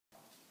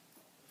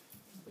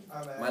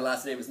My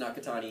last name is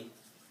Nakatani.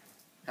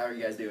 How are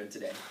you guys doing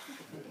today?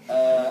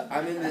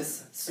 I'm in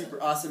this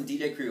super awesome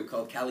DJ crew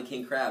called Cali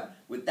King Crab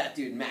with that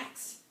dude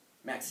Max.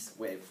 Max,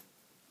 wave.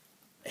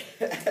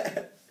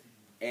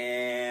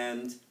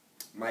 And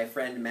my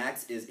friend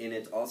Max is in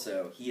it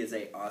also. He is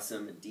a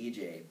awesome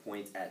DJ.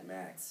 Point at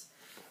Max.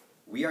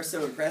 We are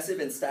so impressive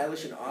and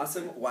stylish and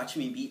awesome. Watch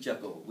me beat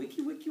Juckle.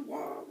 Wiki wiki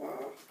wah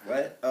wah.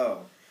 What?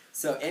 Oh.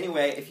 So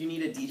anyway, if you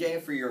need a DJ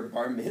for your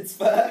bar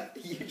mitzvah,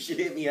 you should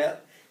hit me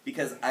up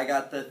because I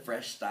got the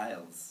fresh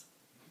styles.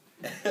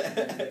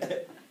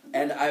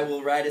 And I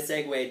will ride a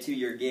Segway to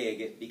your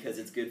gig because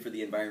it's good for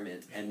the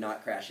environment and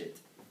not crash it.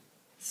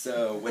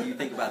 So what do you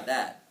think about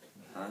that?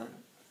 Huh?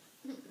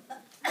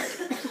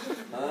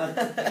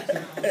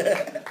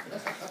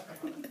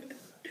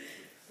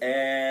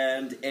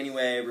 And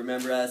anyway,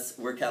 remember us,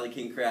 we're Cali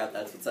King Crab,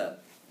 that's what's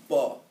up.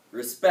 Ball,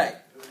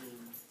 respect.